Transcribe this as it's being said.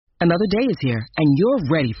Another day is here, and you're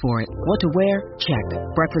ready for it. What to wear? Check.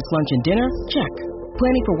 Breakfast, lunch, and dinner? Check.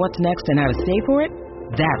 Planning for what's next and how to save for it?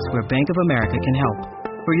 That's where Bank of America can help.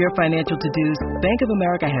 For your financial to-dos, Bank of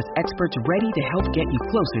America has experts ready to help get you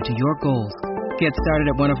closer to your goals. Get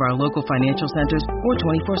started at one of our local financial centers or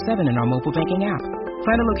 24/7 in our mobile banking app.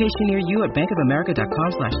 Find a location near you at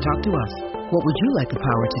bankofamerica.com/talktous. What would you like the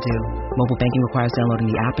power to do? Mobile banking requires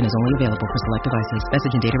downloading the app and is only available for select devices.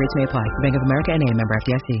 Message and data rates may apply. Bank of America N.A., member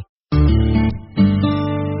FDIC.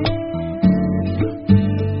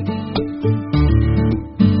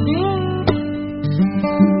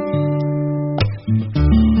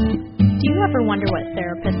 Wonder what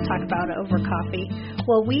therapists talk about over coffee?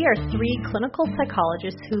 Well, we are three clinical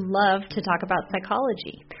psychologists who love to talk about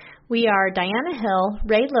psychology. We are Diana Hill,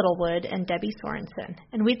 Ray Littlewood, and Debbie Sorensen,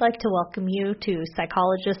 and we'd like to welcome you to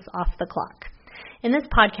Psychologists Off the Clock. In this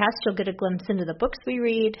podcast, you'll get a glimpse into the books we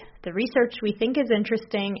read, the research we think is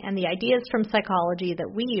interesting, and the ideas from psychology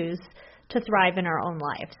that we use to thrive in our own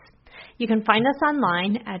lives. You can find us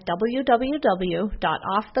online at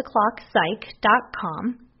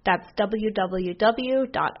www.offtheclockpsych.com. That's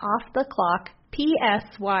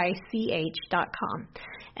www.offtheclockpsych.com.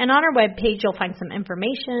 And on our webpage, you'll find some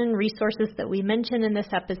information, resources that we mention in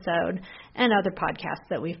this episode, and other podcasts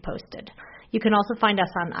that we've posted. You can also find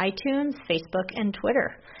us on iTunes, Facebook, and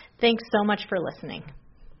Twitter. Thanks so much for listening.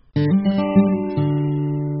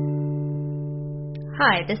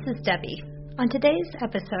 Hi, this is Debbie. On today's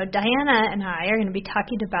episode, Diana and I are going to be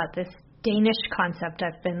talking about this Danish concept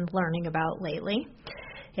I've been learning about lately.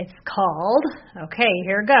 It's called, okay,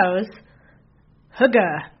 here goes,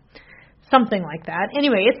 hygge, something like that.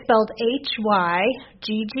 Anyway, it's spelled Hygge,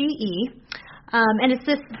 and it's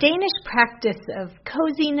this Danish practice of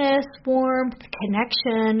coziness, warmth,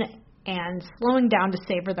 connection, and slowing down to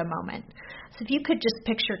savor the moment. So if you could just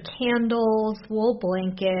picture candles, wool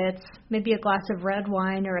blankets, maybe a glass of red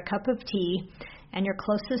wine or a cup of tea, and your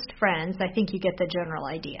closest friends, I think you get the general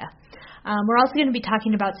idea. We're also going to be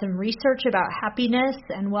talking about some research about happiness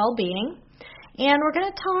and well-being. And we're going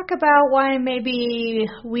to talk about why maybe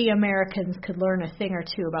we Americans could learn a thing or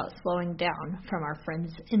two about slowing down from our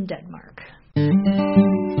friends in Denmark. Good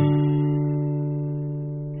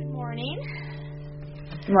morning.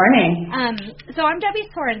 Good morning. So I'm Debbie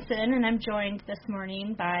Sorensen, and I'm joined this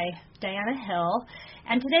morning by Diana Hill.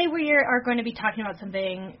 And today we are going to be talking about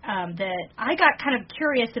something that I got kind of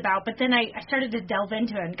curious about, but then I started to delve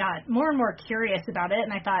into it and got more and more curious about it.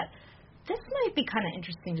 And I thought, this might be kind of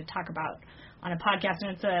interesting to talk about on a podcast.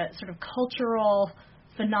 And it's a sort of cultural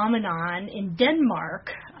phenomenon in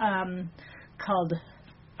Denmark called,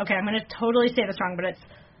 okay, I'm going to totally say this wrong, but it's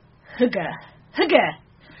hygge. Hygge.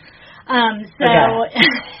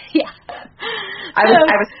 Yeah. I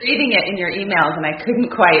was reading it in your emails, and I couldn't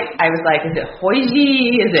quite. I was like, is it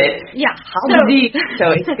hoiji? Is it haldi?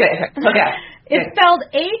 So it's good. Okay. It's spelled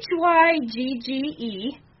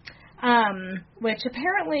Hygge, which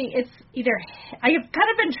apparently it's either, I've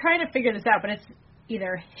kind of been trying to figure this out, but it's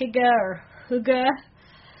either hygge or hygge.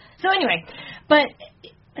 So anyway,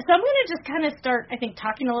 so I'm going to just kind of start, I think,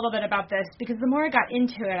 talking a little bit about this, because the more I got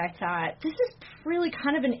into it, I thought, this is really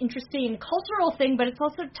kind of an interesting cultural thing, but it's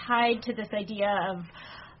also tied to this idea of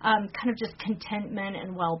kind of just contentment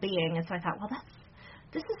and well-being. And so I thought, well,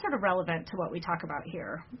 this is sort of relevant to what we talk about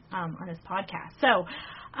here on this podcast. So,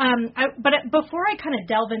 but before I kind of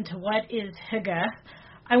delve into what is hygge,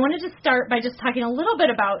 I wanted to start by just talking a little bit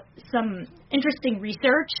about some interesting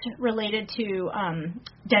research related to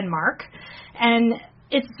Denmark. And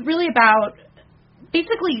it's really about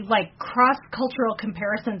basically like cross-cultural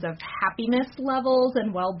comparisons of happiness levels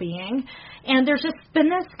and well-being. And there's just been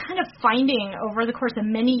this kind of finding over the course of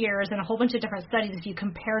many years in a whole bunch of different studies, if you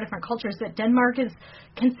compare different cultures, that Denmark is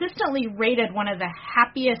consistently rated one of the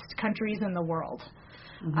happiest countries in the world.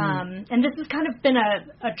 Mm-hmm. And this has kind of been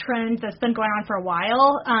a trend that's been going on for a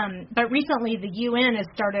while. But recently the UN has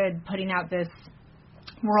started putting out this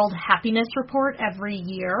World Happiness Report every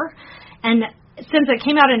year. And since it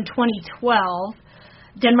came out in 2012,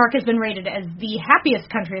 Denmark has been rated as the happiest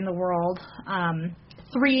country in the world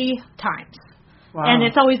 3 times. Wow. And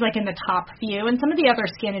it's always like in the top few. And some of the other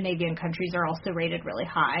Scandinavian countries are also rated really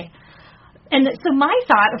high. And so my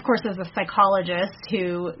thought, of course, as a psychologist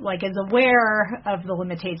who like is aware of the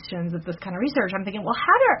limitations of this kind of research, I'm thinking, well,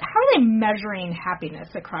 how are they measuring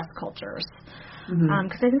happiness across cultures?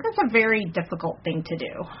 Because I think that's a very difficult thing to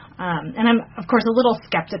do. And I'm, of course, a little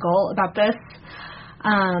skeptical about this.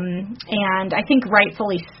 And I think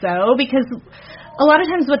rightfully so, because a lot of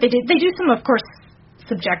times what they do some, of course,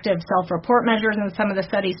 subjective self-report measures in some of the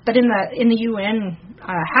studies, but in the UN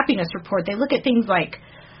happiness report, they look at things like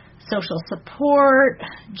social support,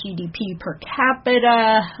 GDP per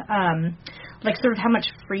capita, like sort of how much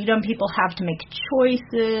freedom people have to make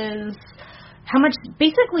choices, how much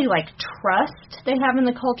basically like trust they have in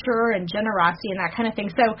the culture and generosity and that kind of thing.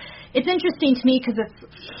 So it's interesting to me because it's,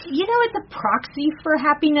 it's a proxy for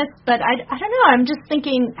happiness, but I don't know. I'm just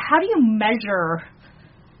thinking, how do you measure,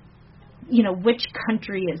 which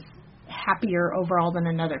country is happier overall than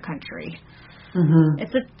another country? Mm-hmm.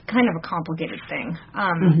 It's a kind of a complicated thing.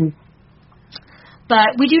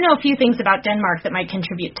 But we do know a few things about Denmark that might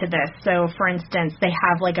contribute to this. So, for instance, they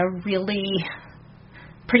have like a really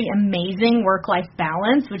pretty amazing work-life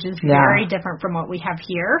balance, which is very different from what we have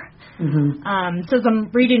here. Mm-hmm. So as I'm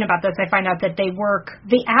reading about this, I find out that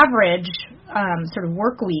the average sort of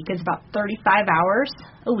work week is about 35 hours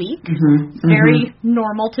a week. Mm-hmm. It's very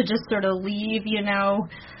normal to just sort of leave,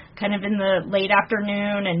 kind of in the late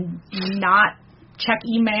afternoon and not check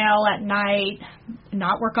email at night,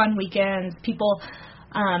 not work on weekends. People,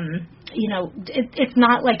 it's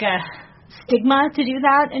not like a stigma to do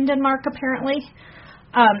that in Denmark, apparently.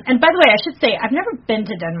 And by the way, I should say, I've never been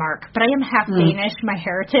to Denmark, but I am half Danish, my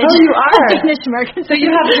heritage. Oh, you are? Danish-American. So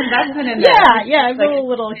you have an investment in this. Yeah, I've got a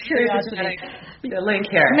little curiosity. The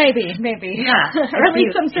link here. Maybe. Yeah. Or at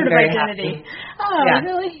least some sort of identity. Happy. Oh,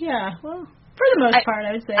 really? Yeah. Well, for the most part,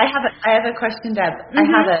 I would say. I have a question, Deb.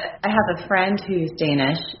 Mm-hmm. I have a friend who's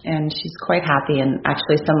Danish, and she's quite happy, and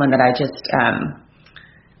actually someone that I just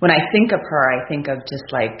when I think of her, I think of just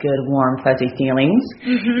like good, warm, fuzzy feelings.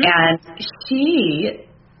 Mm-hmm. And she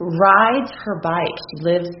rides her bike.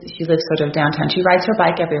 She lives sort of downtown. She rides her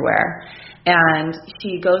bike everywhere. And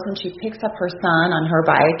she goes and she picks up her son on her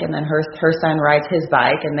bike, and then her son rides his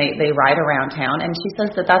bike, and they ride around town. And she says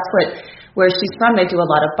that that's where she's from, they do a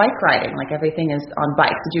lot of bike riding. Like everything is on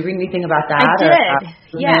bikes. Did you read anything about that? I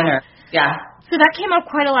did. Yeah. So that came up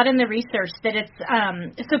quite a lot in the research, that it's,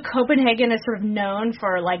 so Copenhagen is sort of known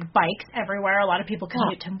for like bikes everywhere. A lot of people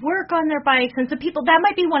commute to work on their bikes. And so that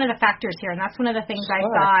might be one of the factors here. And that's one of the things I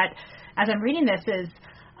thought as I'm reading this is,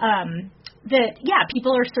 that,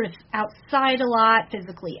 people are sort of outside a lot,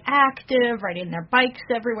 physically active, riding their bikes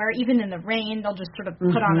everywhere. Even in the rain, they'll just sort of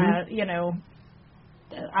put on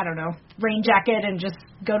rain jacket and just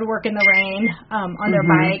go to work in the rain on their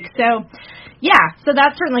bike. So, so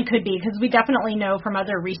that certainly could be, because we definitely know from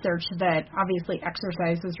other research that obviously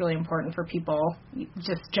exercise is really important for people,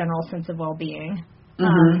 just general sense of well-being.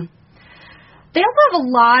 Mm-hmm. They also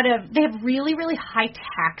have they have really, really high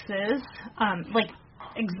taxes, like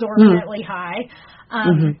exorbitantly high.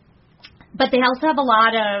 But they also have a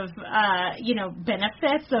lot of,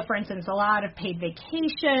 benefits. So, for instance, a lot of paid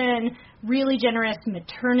vacation, really generous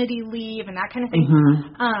maternity leave, and that kind of thing.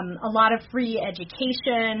 A lot of free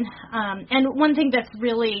education. And one thing that's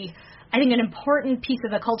really, I think, an important piece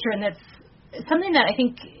of the culture, and that's something that I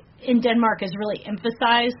think in Denmark is really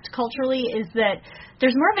emphasized culturally, is that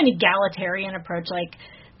there's more of an egalitarian approach. Like,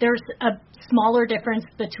 there's a smaller difference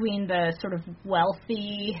between the sort of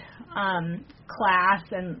wealthy class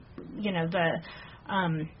and, the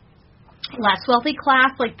less wealthy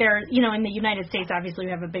class. Like in the United States, obviously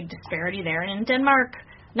we have a big disparity there. And in Denmark,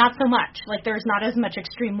 not so much. Like there's not as much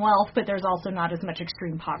extreme wealth, but there's also not as much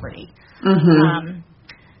extreme poverty. But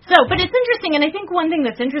it's interesting. And I think one thing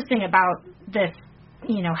that's interesting about this,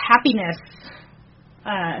 happiness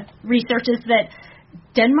research is that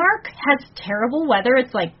Denmark has terrible weather.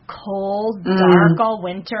 It's like cold, dark all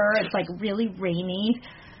winter. It's like really rainy.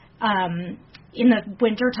 In the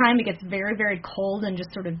winter time, it gets very, very cold and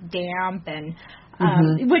just sort of damp, and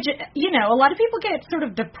which a lot of people get sort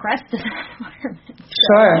of depressed in that environment.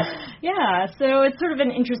 So it's sort of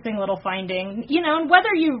an interesting little finding. And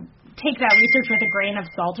whether you take that research with a grain of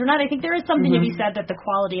salt or not, I think there is something to be said that the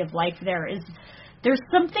quality of life there's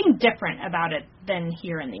something different about it than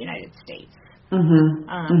here in the United States. So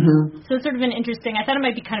it's sort of I thought it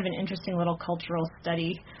might be kind of an interesting little cultural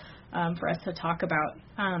study for us to talk about.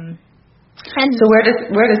 And so where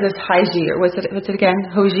does this Haiji, or what's it again?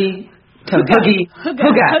 Hoji? Hygge. So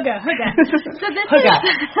Hygge.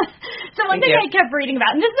 So one thing I kept reading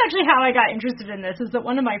about, and this is actually how I got interested in this, is that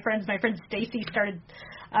one of my friend Stacy started,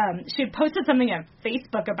 she had posted something on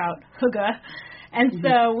Facebook about Hygge. And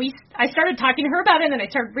so I started talking to her about it, and then I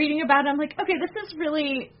started reading about it. I'm like, okay, this is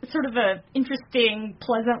really sort of a interesting,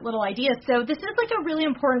 pleasant little idea. So this is like a really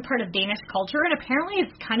important part of Danish culture, and apparently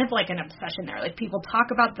it's kind of like an obsession there. Like people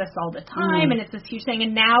talk about this all the time, and it's this huge thing.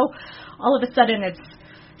 And now all of a sudden it's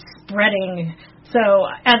spreading. So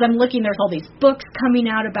as I'm looking, there's all these books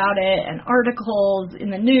coming out about it and articles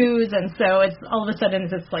in the news, and so it's all of a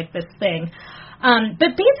sudden it's like this thing.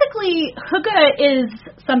 But basically, hygge is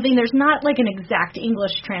something, there's not like an exact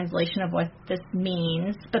English translation of what this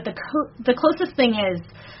means, but the closest thing is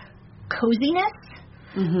coziness.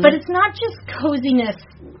 Mm-hmm. But it's not just coziness,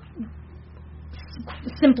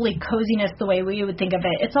 simply coziness the way we would think of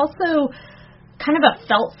it. It's also kind of a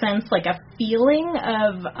felt sense, like a feeling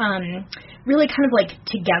of really kind of like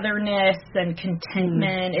togetherness and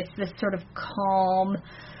contentment. It's this sort of calm,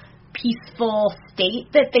 peaceful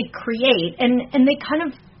state that they create, and they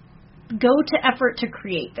kind of go to effort to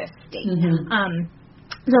create this state. Mm-hmm.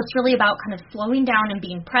 So it's really about kind of slowing down and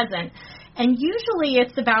being present. And usually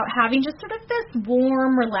it's about having just sort of this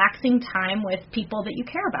warm, relaxing time with people that you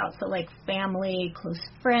care about. So like family, close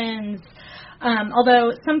friends.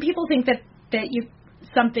 Although some people think that you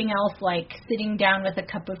something else like sitting down with a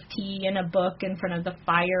cup of tea and a book in front of the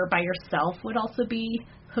fire by yourself would also be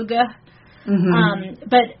hygge. Mm-hmm.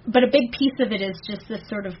 But a big piece of it is just this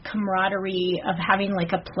sort of camaraderie of having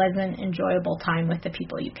like a pleasant, enjoyable time with the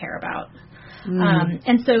people you care about. Mm.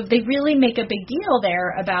 And so they really make a big deal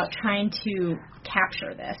there about trying to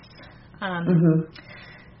capture this.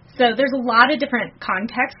 So there's a lot of different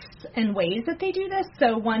contexts and ways that they do this.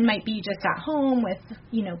 So one might be just at home with,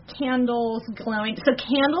 candles glowing. So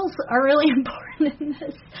candles are really important in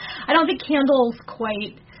this. I don't think candles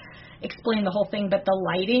quite explain the whole thing, but the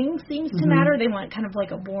lighting seems to matter. They want kind of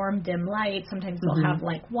like a warm, dim light. Sometimes they'll have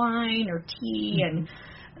like wine or tea and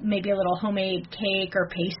maybe a little homemade cake or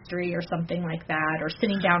pastry or something like that, or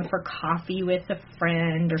sitting down for coffee with a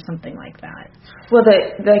friend or something like that. Well,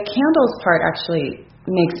 the candles part actually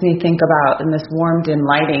makes me think about in this warm, dim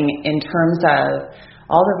lighting in terms of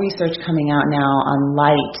all the research coming out now on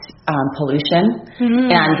light pollution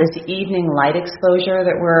and this evening light exposure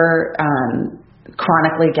that we're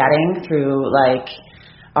chronically getting through like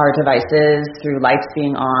our devices, through lights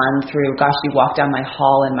being on, through, you walk down my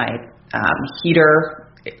hall and my heater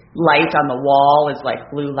light on the wall is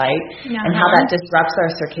like blue light, and how that disrupts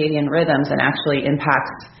our circadian rhythms and actually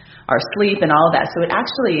impacts our sleep and all of that. So it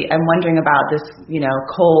actually, I'm wondering about this,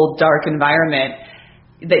 cold, dark environment,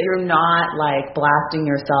 that you're not like blasting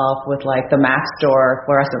yourself with like the Mac store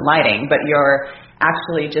fluorescent lighting, but you're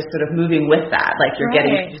actually just sort of moving with that, like you're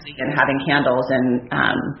getting music and having candles. And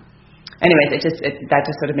anyways, that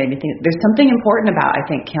just sort of made me think there's something important about, I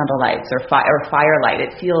think, candle lights or firelight.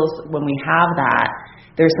 It feels when we have that,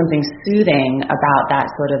 there's something soothing about that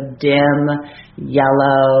sort of dim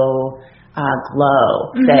yellow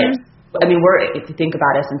glow that, if you think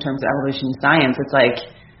about us in terms of evolution science, it's like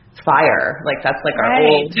fire. Like that's like our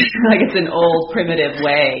old, like it's an old primitive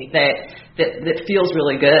way that feels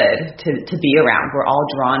really good to be around. We're all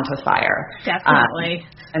drawn to fire. Definitely.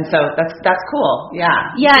 And so that's cool.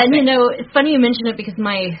 Yeah. Yeah, and it's funny you mention it because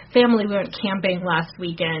my family, we went camping last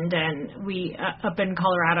weekend and we up in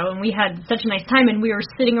Colorado, and we had such a nice time, and we were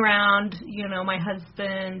sitting around, my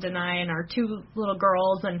husband and I and our two little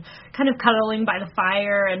girls, and kind of cuddling by the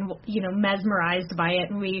fire and mesmerized by it.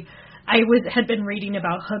 And I had been reading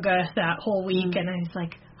about hygge that whole week, and I was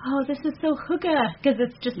like, oh, this is so hygge, because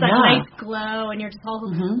it's just that nice glow, and you're just all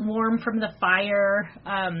warm from the fire.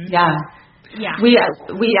 Yeah. We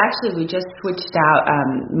just switched out.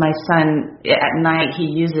 My son at night, he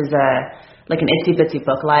uses an itsy bitsy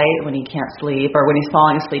book light when he can't sleep or when he's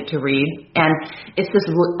falling asleep to read, and it's this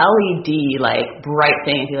LED like bright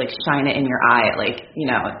thing. If you like shine it in your eye,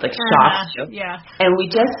 it shocks you. Yeah. And we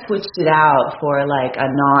just switched it out for like a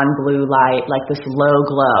non-blue light, like this low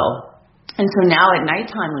glow. And so now at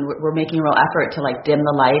nighttime, when we're making a real effort to like dim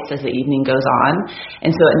the lights as the evening goes on,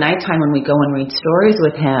 and so at nighttime when we go and read stories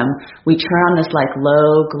with him, we turn on this like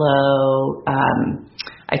low glow.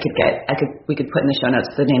 We could put in the show notes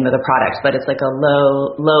the name of the product, but it's like a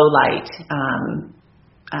low light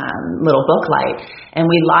little book light, and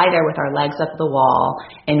we lie there with our legs up the wall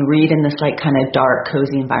and read in this like kind of dark,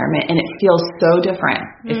 cozy environment, and it feels so different.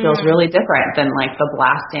 It feels really different than like the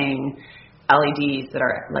blasting LEDs that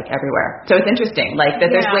are like everywhere. So it's interesting, like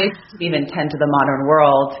that there's ways to even tend to the modern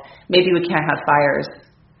world. Maybe we can't have fires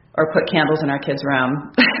or put candles in our kids'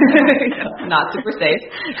 room. Not super safe.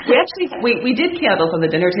 We did candles on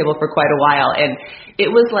the dinner table for quite a while, and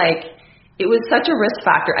it was such a risk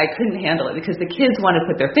factor. I couldn't handle it because the kids wanted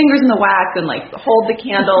to put their fingers in the wax and like hold the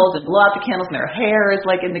candles and blow out the candles, and their hair is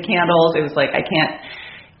like in the candles. It was like I can't.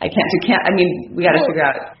 We got to figure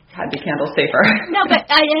out how to do candles safer. No, but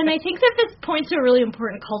I think that this points to a really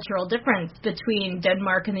important cultural difference between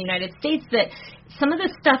Denmark and the United States, that some of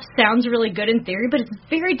this stuff sounds really good in theory, but it's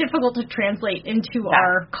very difficult to translate into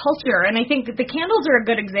our culture. And I think that the candles are a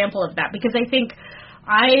good example of that, because I think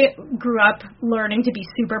I grew up learning to be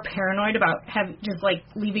super paranoid about just like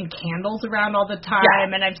leaving candles around all the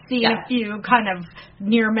time, and I've seen a few kind of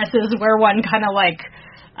near misses where one kind of like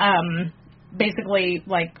basically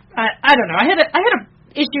like I don't know. I had a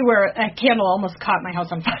issue where a candle almost caught my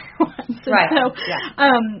house on fire once. Right. So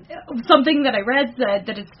something that I read said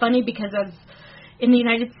that it's funny because in the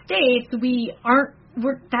United States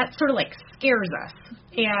that sort of like scares us.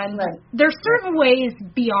 And there's certain ways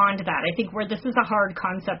beyond that, I think, where this is a hard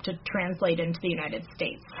concept to translate into the United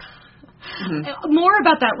States. Mm-hmm. More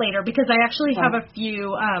about that later, because I actually have a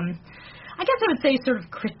few, I guess I would say sort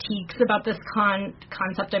of critiques about this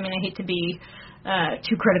concept. I mean, I hate to be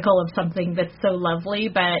too critical of something that's so lovely,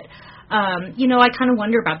 but, I kind of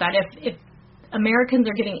wonder about that. If Americans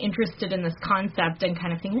are getting interested in this concept and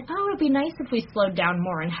kind of thinking, oh, it would be nice if we slowed down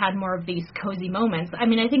more and had more of these cozy moments. I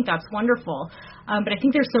mean, I think that's wonderful. But I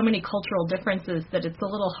think there's so many cultural differences that it's a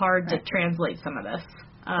little hard to translate some of this.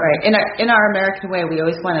 Right. In our American way, we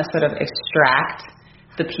always want to sort of extract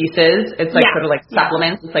the pieces. It's like sort of like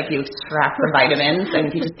supplements. It's like you extract the vitamins, and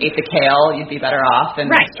if you just ate the kale, you'd be better off than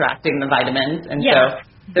extracting the vitamins. And so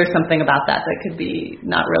there's something about that could be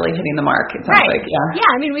not really hitting the mark, it sounds like.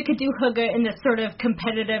 Yeah, I mean, we could do hygge in this sort of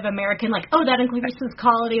competitive American, like, oh, that increases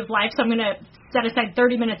quality of life, so I'm going to set aside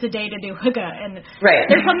 30 minutes a day to do hygge. And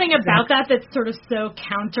there's something about that that's sort of so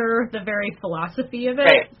counter the very philosophy of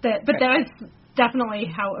it. That is definitely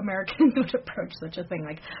how Americans would approach such a thing,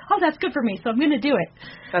 like, oh, that's good for me, so I'm going to do it.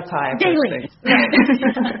 That's how I daily.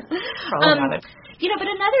 About it. But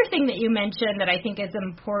another thing that you mentioned that I think is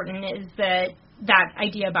important is that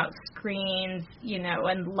idea about screens,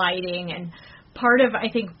 and lighting, and part of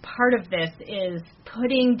this is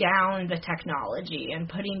putting down the technology and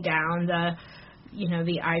putting down the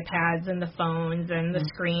iPads and the phones and the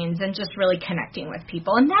screens and just really connecting with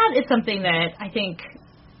people. And that is something that I think,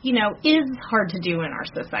 is hard to do in our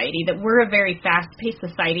society, that we're a very fast-paced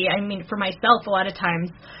society. I mean, for myself, a lot of times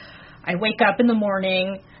I wake up in the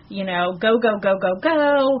morning, go, go, go, go,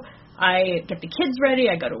 go. I get the kids ready,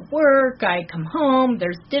 I go to work, I come home,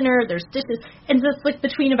 there's dinner, there's dishes, and just like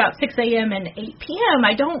between about 6 a.m. and 8 p.m.,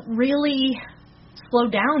 I don't really slow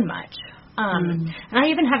down much. And I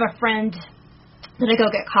even have a friend that I go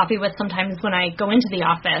get coffee with sometimes when I go into the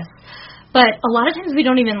office, but a lot of times we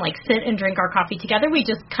don't even like sit and drink our coffee together. We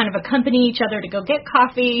just kind of accompany each other to go get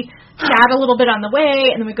coffee, chat a little bit on the way,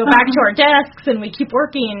 and then we go back to our desks and we keep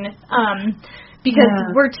working. Because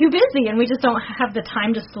we're too busy and we just don't have the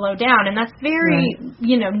time to slow down. And that's very,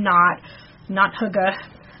 not hygge.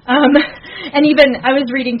 And even I was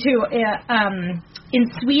reading too, in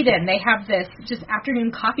Sweden, they have this just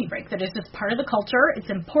afternoon coffee break that is just part of the culture. It's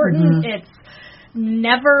important. It's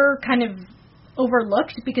never kind of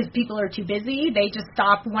overlooked because people are too busy. They just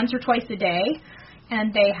stop once or twice a day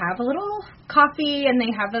and they have a little coffee and they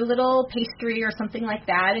have a little pastry or something like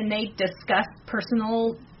that, and they discuss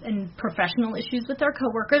personal and professional issues with their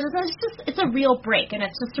coworkers. And it's a real break, and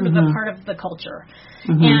it's just sort of a part of the culture.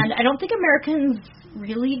 And I don't think Americans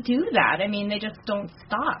really do that. I mean, they just don't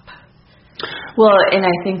stop. Well, and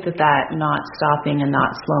I think that not stopping and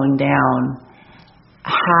not slowing down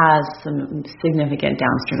has some significant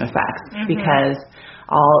downstream effects because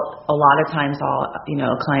a lot of times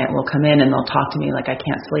a client will come in and they'll talk to me like, I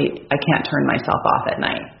can't sleep, I can't turn myself off at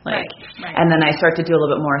night. And then I start to do a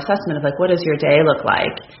little bit more assessment of like, what does your day look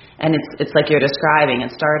like? And it's like you're describing,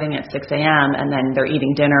 it's starting at 6 a.m. and then they're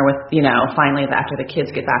eating dinner with, finally after the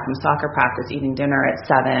kids get back from soccer practice, eating dinner at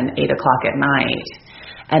 7, 8 o'clock at night.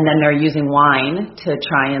 And then they're using wine to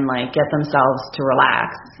try and like get themselves to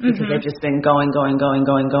relax because they've just been going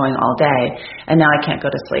all day. And now I can't go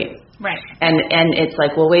to sleep. Right. And it's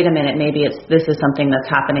like, well, wait a minute, maybe this is something that's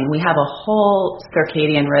happening. We have a whole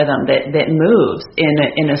circadian rhythm that moves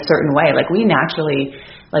in a certain way. Like we naturally,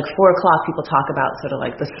 like 4 o'clock, people talk about sort of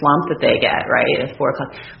like the slump that they get, right, at 4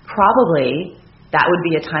 o'clock. Probably that would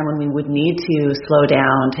be a time when we would need to slow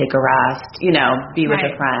down, take a rest, be with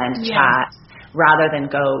a friend, chat, rather than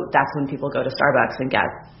that's when people go to Starbucks and get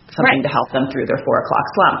something to help them through their 4 o'clock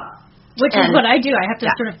slump. Which is what I do. I have to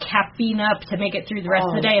sort of caffeine up to make it through the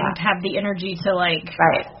rest of the day and have the energy to and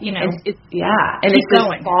it's keep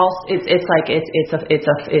going. False. It's like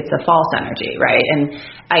it's a false energy, right? And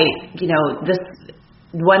this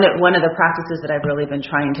one of the practices that I've really been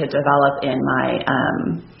trying to develop in my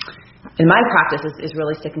practice is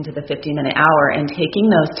really sticking to the 15-minute hour and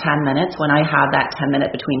taking those 10 minutes when I have that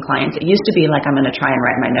 10-minute between clients. It used to be like I'm going to try and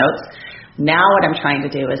write my notes. Now what I'm trying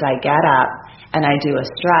to do is I get up and I do a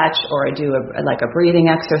stretch, or I do a breathing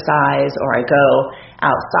exercise, or I go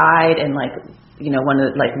outside and look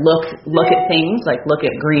at things, like look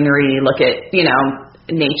at greenery, look at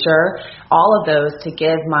nature, all of those to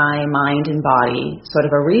give my mind and body sort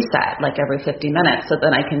of a reset, like every 50 minutes, so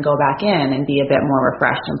then I can go back in and be a bit more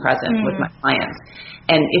refreshed and present with my clients.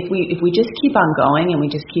 And if we just keep on going and we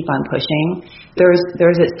just keep on pushing,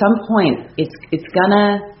 there's at some point it's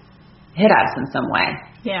gonna hit us in some way.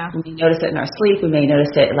 Yeah. We may notice it in our sleep. We may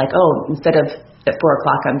notice it like, oh, instead of at 4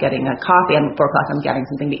 o'clock I'm getting a coffee, at 4 o'clock I'm getting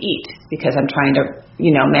something to eat because I'm trying to,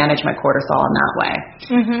 manage my cortisol in that way.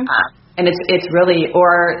 Mm-hmm. And it's really,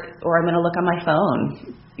 or I'm going to look on my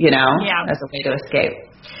phone, as a way to escape.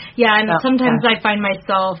 Yeah, and sometimes I find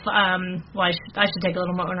myself, I should take a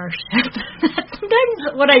little more ownership.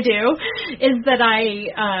 Sometimes what I do is that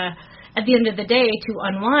I, at the end of the day, to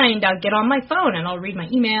unwind, I'll get on my phone and I'll read my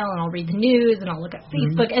email and I'll read the news and I'll look at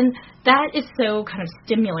Facebook. And that is so kind of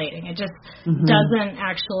stimulating. It just doesn't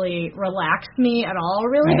actually relax me at all,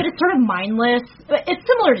 really. Right. But it's sort of mindless. It's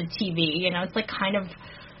similar to TV, It's like kind of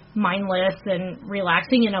mindless and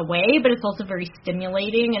relaxing in a way, but it's also very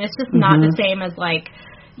stimulating. And it's just not the same as like,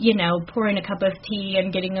 pouring a cup of tea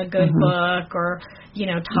and getting a good book or,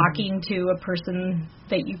 talking to a person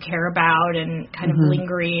that you care about and kind of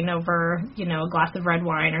lingering over, a glass of red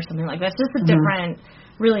wine or something like that. It's just a different,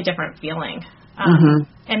 really different feeling.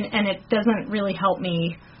 And it doesn't really help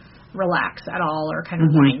me relax at all or kind of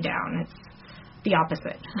wind down. It's the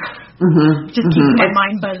opposite. Just keeps my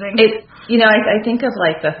mind buzzing. I think of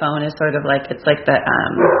like the phone as sort of like, it's like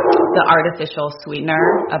the artificial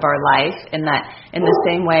sweetener of our life, in that in the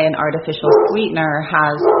same way an artificial sweetener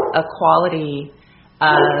has a quality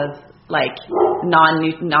of like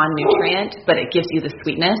non-nutrient, but it gives you the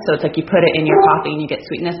sweetness. So it's like you put it in your coffee and you get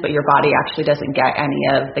sweetness, but your body actually doesn't get any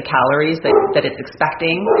of the calories that it's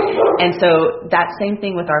expecting. And so that same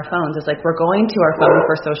thing with our phones is like we're going to our phone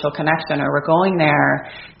for social connection, or we're going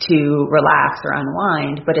there to relax or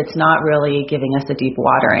unwind, but it's not really giving us a deep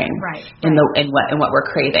watering in what we're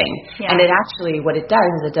craving. Yeah. And it actually, what it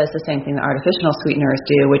does is it does the same thing that artificial sweeteners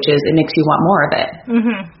do, which is it makes you want more of it.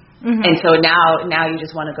 And so now you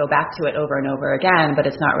just want to go back to it over and over again, but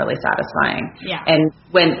it's not really satisfying. Yeah. And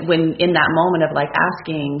when in that moment of like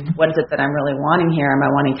asking, what is it that I'm really wanting here? Am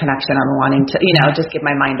I wanting connection? Am I wanting to, just give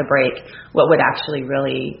my mind a break? What would actually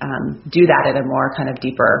really do that in a more kind of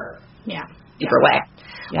deeper way? Yeah.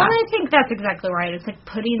 Well, I think that's exactly right. It's like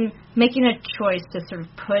making a choice to sort of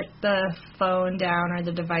put the phone down or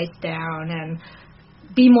the device down and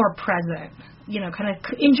be more present. Kind of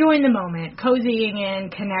enjoying the moment, cozying in,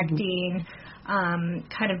 connecting,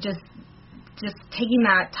 kind of just taking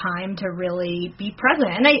that time to really be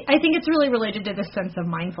present. And I think it's really related to this sense of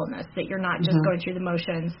mindfulness, that you're not just going through the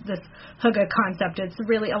motions, this hygge concept. It's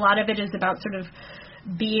really, a lot of it is about sort of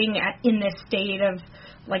being in this state of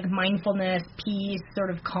like mindfulness, peace,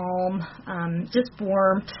 sort of calm, just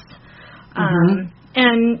warmth.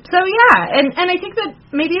 And so, and I think that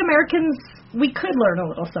maybe Americans, we could learn a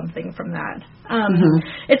little something from that.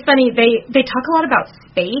 It's funny, they talk a lot about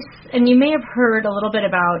space, and you may have heard a little bit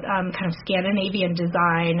about kind of Scandinavian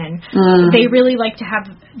design, and they really like to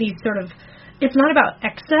have these sort of, it's not about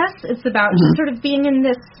excess, it's about just sort of being in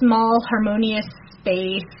this small, harmonious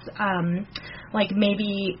space, like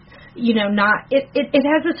maybe, not, it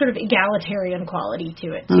has a sort of egalitarian quality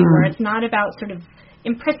to it, too, where it's not about sort of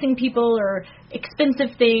impressing people or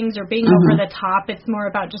expensive things or being over the top. It's more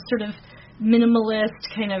about just sort of minimalist,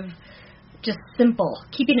 kind of just simple,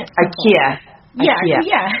 keeping it simple. IKEA.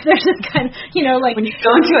 There's this kind of, like when you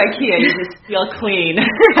go into IKEA, you just feel clean.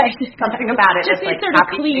 Right. Something about it, just like sort of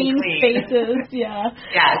clean spaces. Yeah.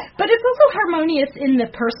 Yes. But it's also harmonious in the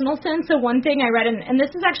personal sense. So one thing I read, and this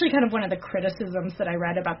is actually kind of one of the criticisms that I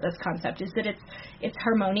read about this concept, is that it's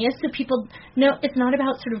harmonious. So people know it's not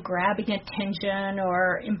about sort of grabbing attention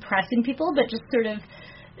or impressing people, but just sort of.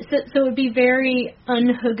 So it would be very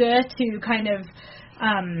unhygge to kind of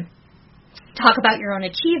talk about your own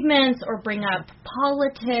achievements or bring up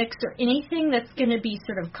politics or anything that's going to be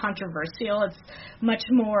sort of controversial. It's much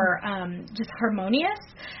more just harmonious.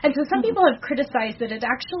 And so some people have criticized that it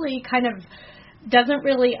actually kind of doesn't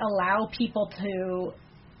really allow people to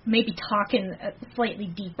maybe talk in a slightly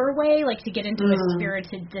deeper way, like to get into a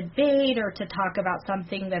spirited debate or to talk about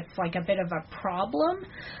something that's like a bit of a problem.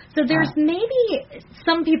 So there's maybe,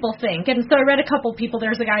 some people think, and so I read a couple people,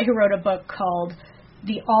 there's a guy who wrote a book called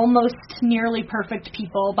The Almost Nearly Perfect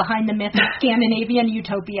People Behind the Myth of Scandinavian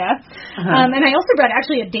Utopia. And I also read,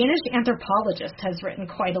 actually, a Danish anthropologist has written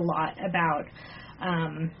quite a lot about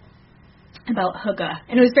hygge.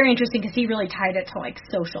 And it was very interesting because he really tied it to like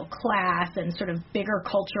social class and sort of bigger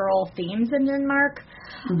cultural themes in Denmark.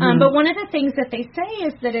 But one of the things that they say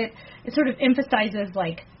is that it sort of emphasizes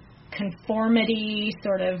like conformity,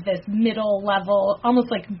 sort of this middle level, almost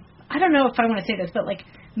like I don't know if I want to say this, but like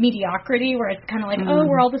mediocrity, where it's kind of like, oh,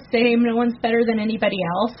 we're all the same, no one's better than anybody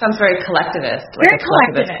else. Sounds very collectivist, very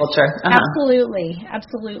collectivist culture.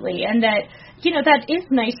 Absolutely. And that, that is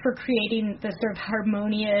nice for creating this sort of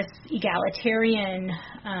harmonious, egalitarian,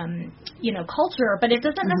 culture, but it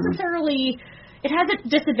doesn't necessarily, it has its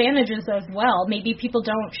disadvantages as well. Maybe people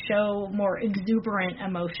don't show more exuberant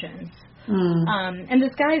emotions. And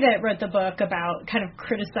this guy that wrote the book about kind of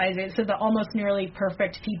criticizing, so the Almost Nearly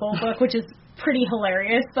Perfect People book, which is pretty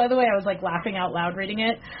hilarious, by the way. I was like laughing out loud reading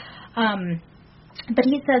it. But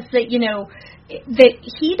he says that, that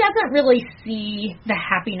he doesn't really see the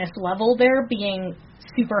happiness level there being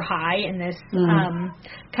super high in this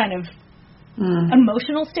kind of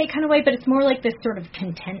emotional state kind of way, but it's more like this sort of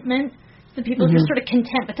contentment. The people are just sort of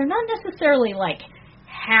content, but they're not necessarily like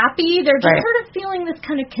happy. They're just sort of feeling this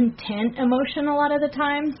kind of content emotion a lot of the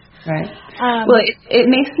times. Right. Well, it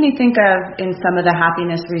makes me think of in some of the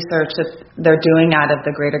happiness research that they're doing out of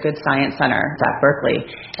the Greater Good Science Center at Berkeley,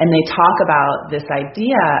 and they talk about this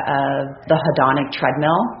idea of the hedonic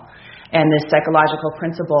treadmill and this psychological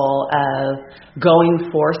principle of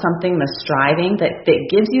going for something, the striving that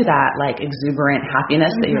gives you that like exuberant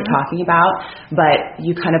happiness that you're talking about, but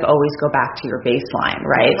you kind of always go back to your baseline,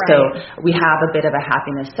 right? So we have a bit of a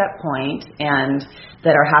happiness set point, and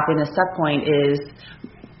that our happiness set point is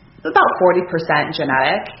about 40%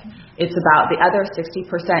 genetic. It's about the other 60%,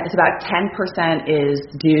 it's about 10% is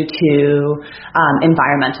due to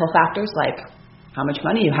environmental factors like how much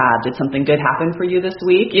money you have, did something good happen for you this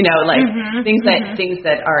week, things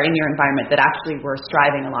that are in your environment that actually we're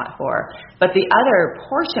striving a lot for. But the other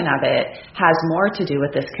portion of it has more to do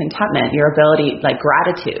with this contentment, your ability, like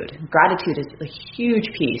gratitude. Gratitude is a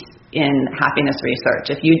huge piece in happiness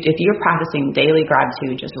research. If you're practicing daily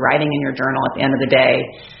gratitude, just writing in your journal at the end of the day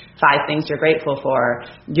 5 things you're grateful for,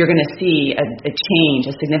 you're going to see a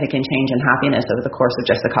significant change in happiness over the course of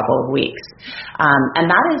just a couple of weeks. And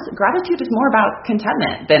gratitude is more about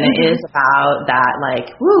contentment than it is about that,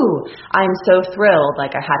 like, woo, I'm so thrilled,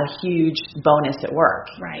 like I had a huge bonus at work.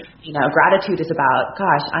 Right. Gratitude is about,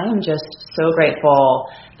 gosh, I am just so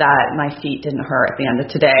grateful that my feet didn't hurt at the end of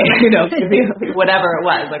today, whatever it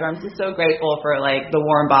was. Like, I'm just so grateful for, like, the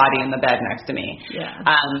warm body in the bed next to me. Yeah.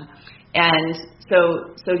 And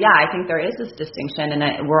so yeah, I think there is this distinction,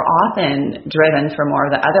 and we're often driven for more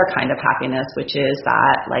of the other kind of happiness, which is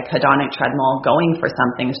that like hedonic treadmill, going for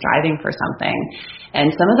something, striving for something.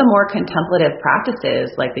 And some of the more contemplative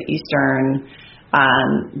practices, like the Eastern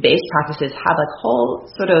based practices, have a whole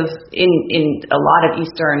sort of in a lot of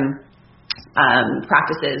Eastern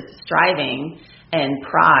practices, striving and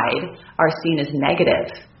pride are seen as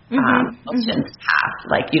negative. Emotions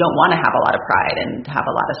have. Like, you don't want to have a lot of pride and have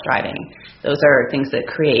a lot of striving. Those are things that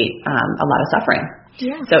create a lot of suffering.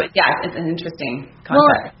 Yeah. So, yeah, it's an interesting concept.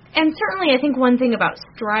 Well, and certainly I think one thing about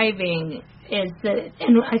striving is that,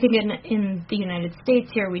 and I think in the United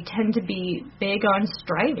States here, we tend to be big on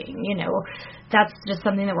striving. That's just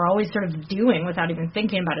something that we're always sort of doing without even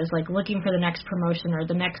thinking about it, is like looking for the next promotion or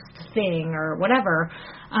the next thing or whatever.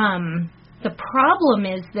 The problem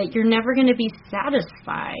is that you're never going to be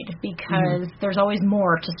satisfied because there's always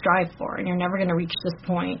more to strive for, and you're never going to reach this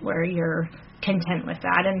point where you're content with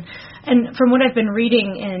that. And from what I've been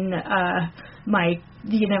reading in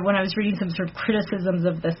when I was reading some sort of criticisms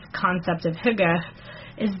of this concept of hygge,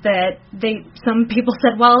 is that some people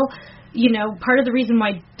said, well, part of the reason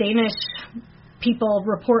why Danish people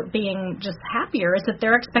report being just happier is that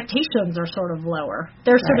their expectations are sort of lower.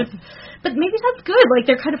 They're sort of, but maybe that's good. Like,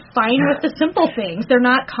 they're kind of fine with the simple things. They're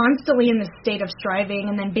not constantly in the state of striving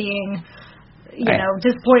and then being,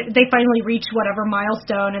 disappointed. They finally reach whatever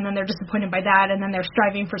milestone and then they're disappointed by that, and then they're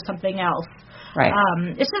striving for something else. Right.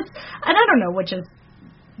 It's just, and I don't know which is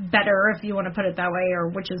better, if you want to put it that way, or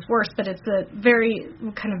which is worse, but it's a very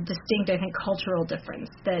kind of distinct, I think, cultural difference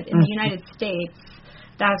that in the United States,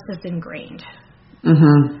 that's just ingrained.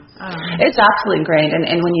 It's absolutely ingrained.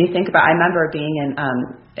 And when you think about, I remember being in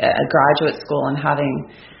a graduate school and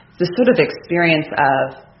having this sort of experience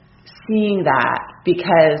of seeing that,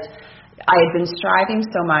 because I had been striving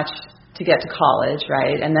so much to get to college,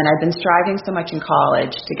 right? And then I'd been striving so much in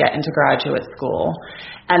college to get into graduate school.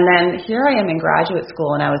 And then here I am in graduate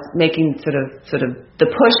school, and I was making sort of the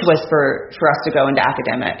push was for us to go into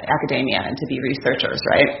academia and to be researchers,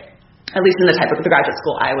 right? At least in the type of the graduate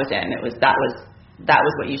school I was in, that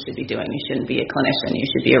was what you should be doing. You shouldn't be a clinician. You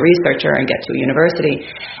should be a researcher and get to a university.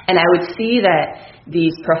 And I would see that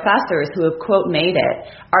these professors who have, quote, made it,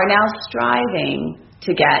 are now striving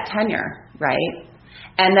to get tenure, right?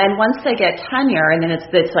 And then once they get tenure, and then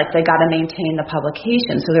it's like they got to maintain the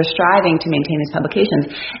publication. So they're striving to maintain these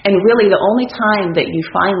publications. And really the only time that you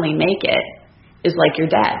finally make it is like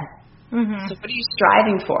you're dead. Mm-hmm. So what are you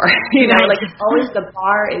striving for? Like it's always, the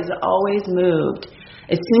bar is always moved.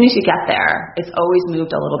 As soon as you get there, it's always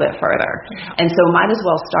moved a little bit further. And so might as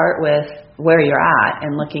well start with where you're at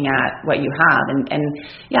and looking at what you have. And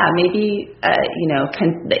maybe,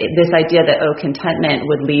 this idea that, contentment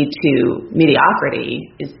would lead to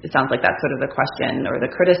mediocrity, it sounds like that's sort of the question or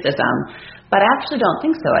the criticism. But I actually don't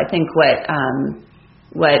think so. I think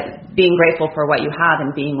what being grateful for what you have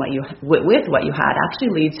and being with what you had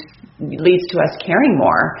actually leads to us caring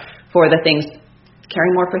more for things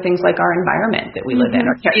like our environment that we live in,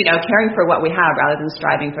 or caring for what we have rather than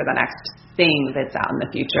striving for the next thing that's out in the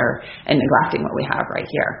future and neglecting what we have right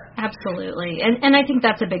here. Absolutely. And I think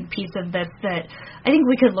that's a big piece of this that I think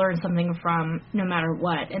we could learn something from no matter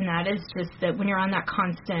what, and that is just that when you're on that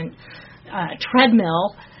constant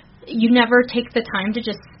treadmill, you never take the time to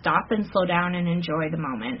just stop and slow down and enjoy the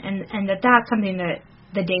moment, and that's something that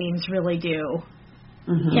the Danes really do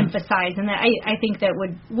emphasize, and that I think that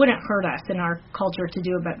wouldn't hurt us in our culture to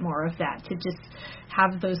do a bit more of that, to just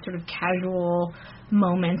have those sort of casual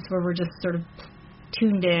moments where we're just sort of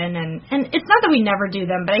tuned in, and it's not that we never do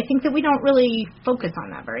them, but I think that we don't really focus on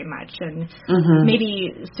that very much, and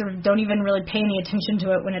maybe sort of don't even really pay any attention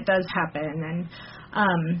to it when it does happen. And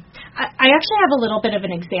I actually have a little bit of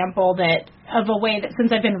an example of a way that,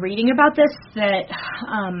 since I've been reading about this, that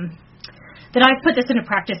I've put this into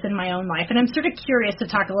practice in my own life. And I'm sort of curious to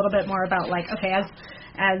talk a little bit more about, like, okay, as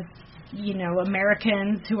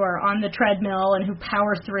Americans who are on the treadmill and who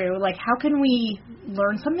power through, like, how can we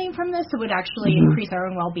learn something from this that would actually increase our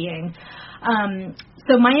own well-being?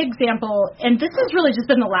 So my example, and this has really just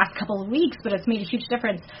been the last couple of weeks, but it's made a huge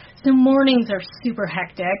difference. So mornings are super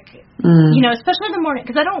hectic, especially in the morning,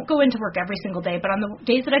 because I don't go into work every single day, but on the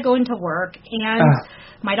days that I go into work and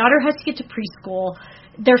my daughter has to get to preschool,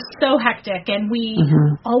 they're so hectic, and we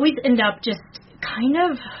always end up just kind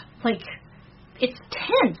of like, it's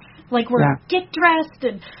tense. Like, get dressed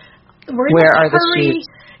and we're in a hurry. The shoes?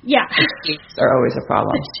 Yeah. The shoes are always a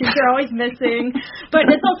problem. The shoes are always missing. But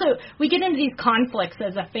it's also, we get into these conflicts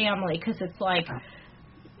as a family because it's like,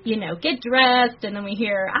 get dressed, and then we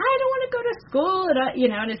hear, I don't want to go to school,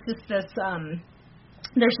 and it's just this,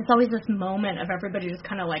 there's just always this moment of everybody just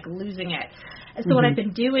kind of like losing it. And so what I've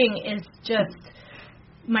been doing is just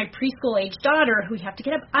my preschool-age daughter, who we have to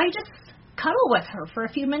get up, I just cuddle with her for a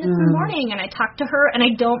few minutes in the morning, and I talk to her, and I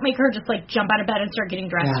don't make her just like jump out of bed and start getting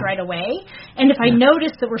dressed right away. And if I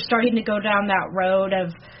notice that we're starting to go down that road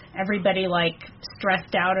of everybody like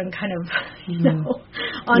stressed out and kind of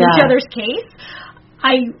on each other's case,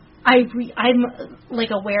 I'm like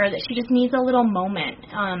aware that she just needs a little moment.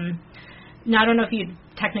 Now, I don't know if you'd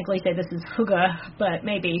technically say this is hygge, but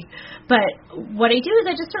maybe. But what I do is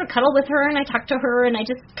I just sort of cuddle with her, and I talk to her, and I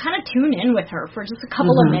just kind of tune in with her for just a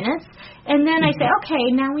couple of minutes. And then I say, okay,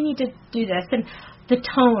 now we need to do this. And the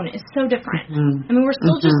tone is so different. I mean, we're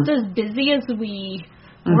still just as busy as we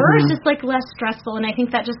were. It's just like less stressful. And I think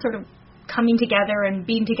that just sort of coming together and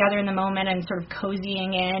being together in the moment and sort of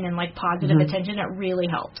cozying in and like positive attention, it really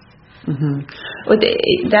helps. Well,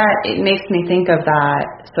 it makes me think of that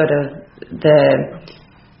sort of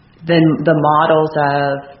the models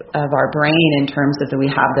of our brain in terms of that we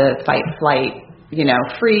have the fight, flight,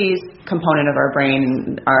 freeze component of our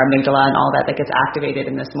brain, our amygdala and all that gets activated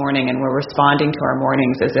in this morning, and we're responding to our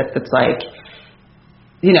mornings as if it's like,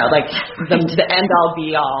 like the end all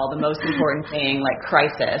be all, the most important thing, like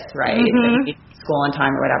crisis, right? School on time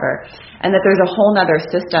or whatever. And that there's a whole other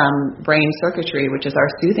system, brain circuitry, which is our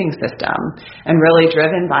soothing system, and really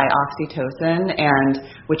driven by oxytocin, and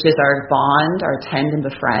which is our bond, our tend and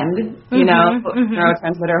befriend,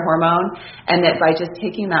 neurotransmitter hormone. And that by just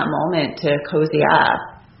taking that moment to cozy up,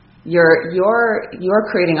 you're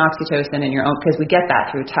creating oxytocin in your own, because we get that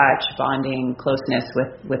through touch, bonding, closeness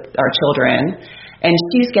with our children, and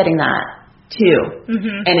she's getting that too.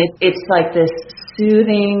 And it's like this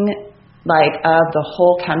soothing, like, of the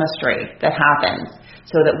whole chemistry that happens,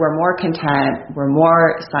 so that we're more content, we're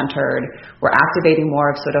more centered, we're activating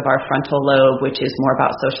more of sort of our frontal lobe, which is more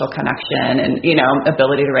about social connection and,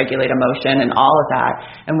 ability to regulate emotion and all of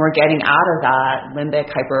that. And we're getting out of that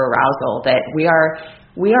limbic hyperarousal that we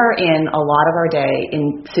are in a lot of our day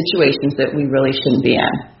in situations that we really shouldn't be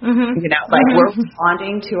in. We're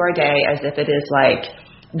responding to our day as if it is like,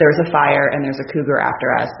 there's a fire and there's a cougar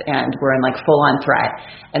after us and we're in like full-on threat.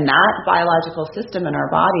 And that biological system in our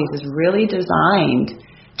bodies is really designed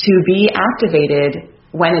to be activated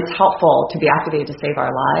when it's helpful to be activated to save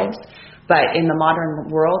our lives. But in the modern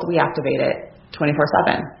world, we activate it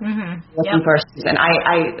 24/7. Looking for a season.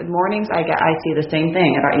 I mornings I see the same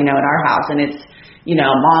thing at our house, and it's,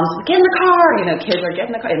 moms get in the car, kids are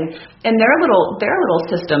getting in the car, and their little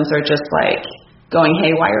systems are just like going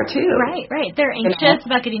haywire too. Right. They're anxious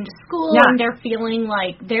about getting to school, and they're feeling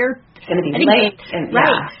like they're going to be late.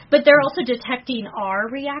 But they're also detecting our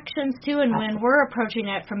reactions too, and when we're approaching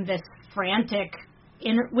it from this frantic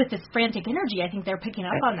energy, I think they're picking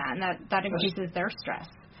up on that, and that increases their stress.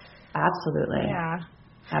 Absolutely. Yeah.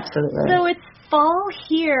 Absolutely. So it's fall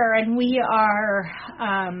here, and we are,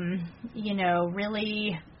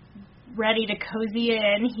 really ready to cozy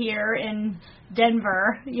in here in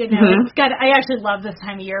Denver. It's got. I actually love this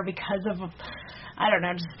time of year because of, I don't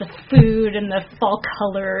know, just the food and the fall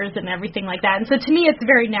colors and everything like that. And so to me, it's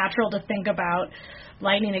very natural to think about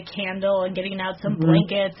lighting a candle and getting out some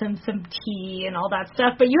blankets and some tea and all that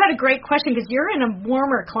stuff. But you had a great question because you're in a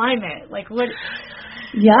warmer climate. Like what?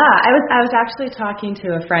 Yeah, I was actually talking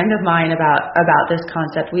to a friend of mine about this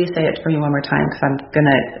concept. Will you say it for me one more time because I'm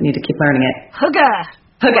gonna need to keep learning it? Hygge.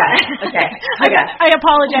 Okay. Hygge. I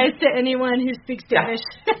apologize to anyone who speaks Danish.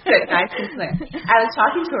 Good. Nice and clear. I was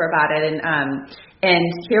talking to her about it, and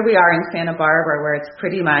here we are in Santa Barbara, where it's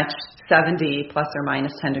pretty much 70 plus or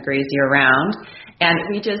minus 10 degrees year round, and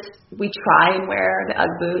we try and wear the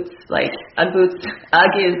UGG boots. Like UGG boots.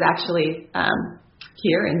 UGG is actually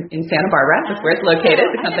here in Santa Barbara. That's where it's located.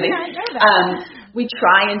 The company. I did not know that. We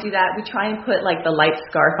try and do that. We try and put like the light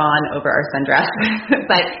scarf on over our sundress,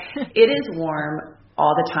 but it is warm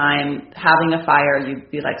all the time. Having a fire, you'd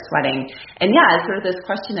be like sweating. And it's sort of this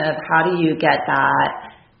question of how do you get that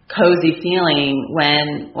cozy feeling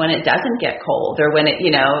when it doesn't get cold, or when it,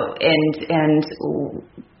 and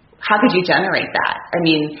how could you generate that? I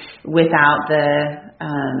mean, without the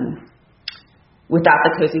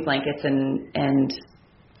cozy blankets and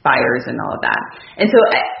fires and all of that. And so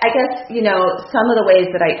I guess, some of the ways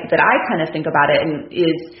that I kind of think about it and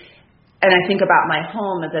I think about my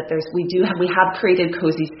home is that we have created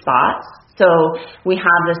cozy spots. So we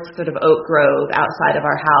have this sort of oak grove outside of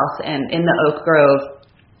our house, and in the oak grove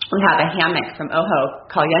we have a hammock from Ojo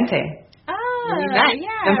Caliente.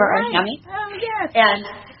 Remember our hammock? Oh, yes. And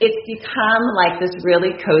it's become like this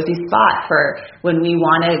really cozy spot for when we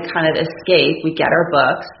want to kind of escape. We get our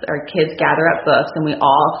books, our kids gather up books, and we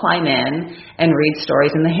all climb in and read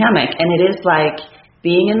stories in the hammock. And it is like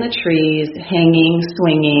being in the trees, hanging,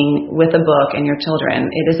 swinging with a book and your children.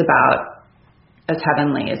 It is about as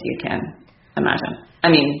heavenly as you can imagine. I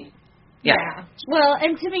mean, yeah. Well,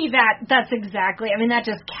 and to me that's exactly, that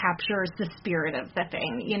just captures the spirit of the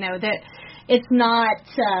thing, that it's not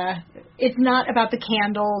about the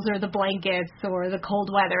candles or the blankets or the cold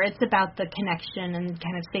weather. It's about the connection and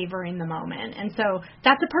kind of savoring the moment. And so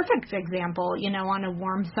that's a perfect example, on a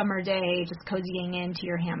warm summer day, just cozying into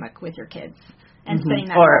your hammock with your kids. And spending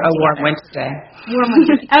that or a warm together. winter day. Warm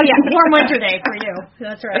winter day for you.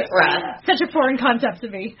 That's right. Right. Such a foreign concept to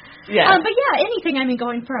me. Yeah. But anything.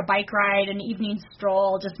 Going for a bike ride, an evening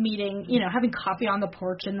stroll, just meeting, having coffee on the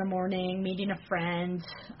porch in the morning, meeting a friend,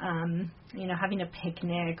 having a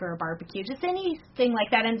picnic or a barbecue, just anything like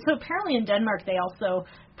that. And so apparently in Denmark they also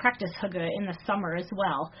practice hygge in the summer as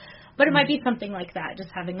well. But it might be something like that, just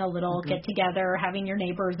having a little get-together, having your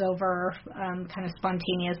neighbors over kind of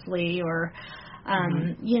spontaneously, or,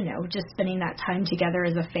 just spending that time together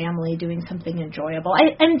as a family doing something enjoyable.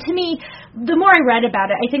 And to me, the more I read about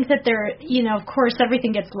it, I think that there, of course,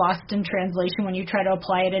 everything gets lost in translation when you try to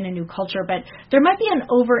apply it in a new culture, but there might be an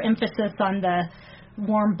overemphasis on the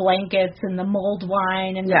warm blankets and the mulled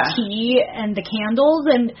wine and the tea and the candles,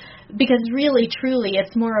 and because really truly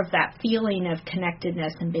it's more of that feeling of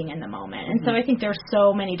connectedness and being in the moment. And so I think there's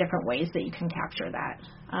so many different ways that you can capture that,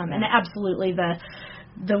 and absolutely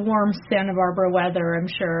the warm Santa Barbara weather, I'm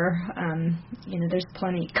sure there's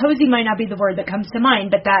plenty. Cozy might not be the word that comes to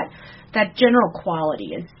mind, but that general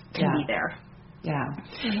quality can be there. Yeah.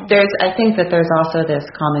 I think that there's also this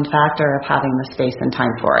common factor of having the space and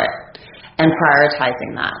time for it and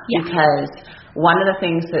prioritizing that. Because one of the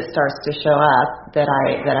things that starts to show up that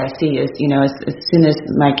I see is, as soon as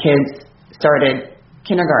my kids started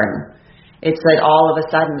kindergarten, it's like all of a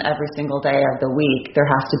sudden every single day of the week there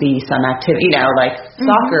has to be some activity, like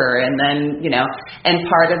soccer, and then, and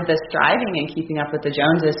part of this striving and keeping up with the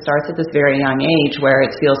Joneses starts at this very young age where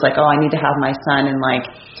it feels like, I need to have my son in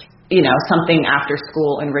something after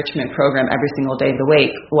school enrichment program every single day of the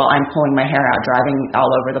week while I'm pulling my hair out, driving all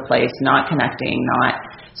over the place, not connecting, not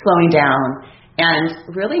slowing down, and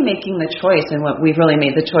really making the choice. And what we've really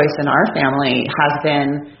made the choice in our family has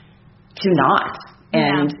been to not.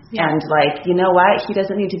 And like, you know what? He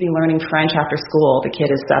doesn't need to be learning French after school. The kid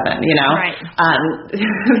is 7, you know? Right.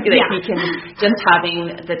 He can just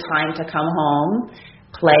having the time to come home,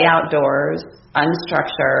 play outdoors,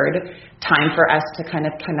 unstructured, time for us to kind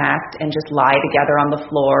of connect and just lie together on the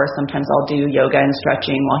floor. Sometimes I'll do yoga and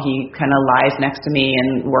stretching while he kind of lies next to me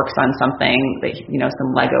and works on something that, you know,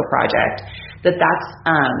 some Lego project.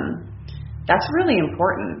 That's really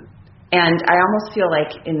important. And I almost feel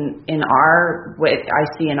like in what I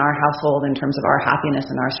see in our household in terms of our happiness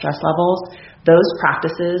and our stress levels, those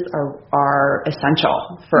practices are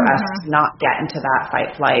essential for us to not get into that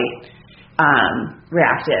fight, flight,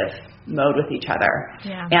 reactive mode with each other.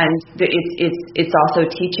 Yeah. And it's also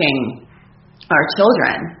teaching our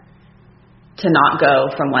children to not go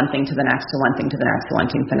from one thing to the next, to one thing to the next, to one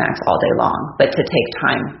thing to the next all day long, but to take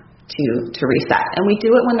time to reset. And we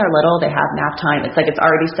do it when they're little. They have nap time. It's like it's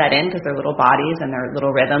already set in because their little bodies and their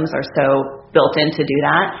little rhythms are so built in to do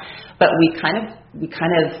that. But we kind of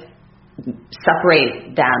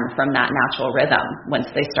separate them from that natural rhythm once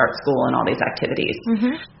they start school and all these activities.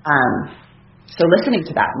 So listening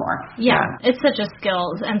to that more. Yeah, it's such a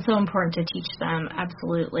skill and so important to teach them,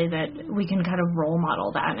 absolutely, that we can kind of role model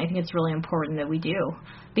that. And I think it's really important that we do.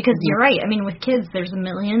 Because you're right. I mean, with kids, there's a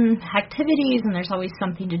million activities and there's always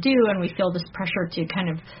something to do. And we feel this pressure to kind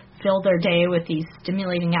of fill their day with these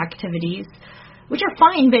stimulating activities, which are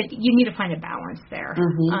fine, but you need to find a balance there.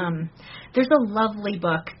 There's a lovely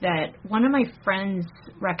book that one of my friends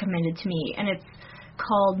recommended to me, and it's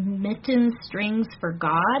called Mitten Strings for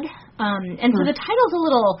God. And so the title's a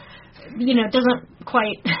little, doesn't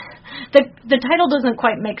quite, the title doesn't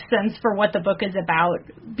quite make sense for what the book is about,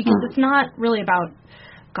 because it's not really about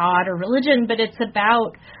God or religion, but it's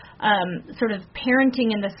about sort of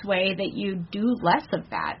parenting in this way that you do less of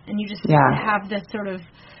that. And you just have this sort of,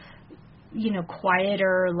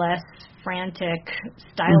 quieter, less frantic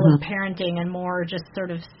style of parenting and more just sort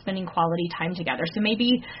of spending quality time together. So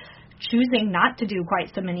maybe choosing not to do quite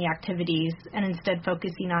so many activities and instead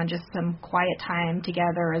focusing on just some quiet time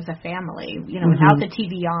together as a family, without the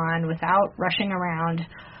TV on, without rushing around,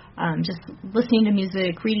 just listening to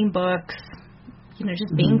music, reading books,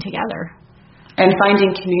 just being together. And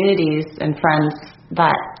finding communities and friends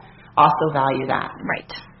that also value that. Right.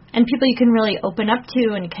 And people you can really open up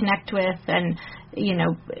to and connect with and,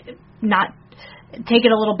 not take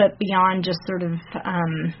it a little bit beyond just sort of,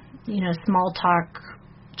 small talk,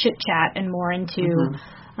 chit chat and more into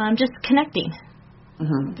just connecting,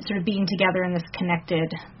 sort of being together in this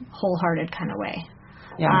connected, wholehearted kind of way.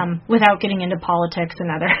 Without getting into politics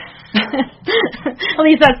and other. At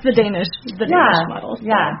least that's the Danish model. So.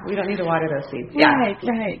 Yeah, we don't need to water those seeds. Right.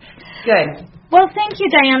 Good. Well, thank you,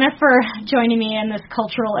 Diana, for joining me in this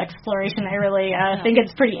cultural exploration. I really think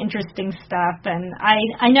it's pretty interesting stuff, and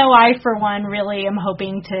I know I, for one, really am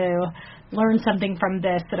hoping to learn something from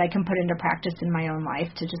this that I can put into practice in my own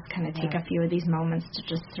life, to just kind of take a few of these moments to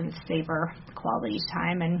just sort of savor quality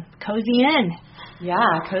time and cozy in.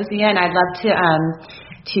 Yeah, cozy in. I'd love to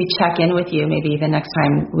check in with you maybe even next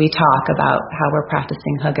time we talk about how we're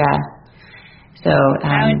practicing Hygge. So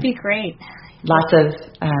that would be great. Lots of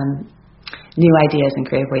new ideas and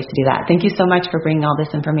creative ways to do that. Thank you so much for bringing all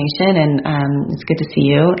this information, and it's good to see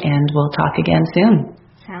you, and we'll talk again soon.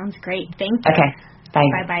 Sounds great. Thank you. Okay. Bye.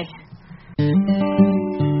 Bye-bye.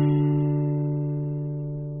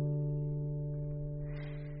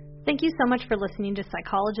 Thank you so much for listening to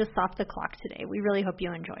Psychologists Off the Clock today. We really hope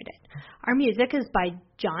you enjoyed it. Our music is by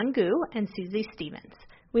John Gu and Susie Stevens.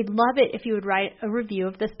 We'd love it if you would write a review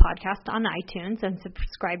of this podcast on iTunes and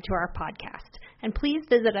subscribe to our podcast. And please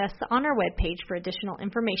visit us on our webpage for additional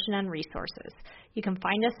information and resources. You can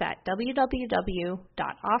find us at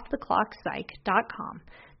www.offtheclockpsych.com.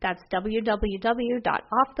 That's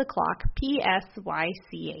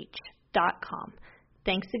www.offtheclockpsych.com.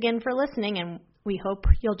 Thanks again for listening, and we hope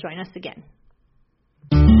you'll join us again.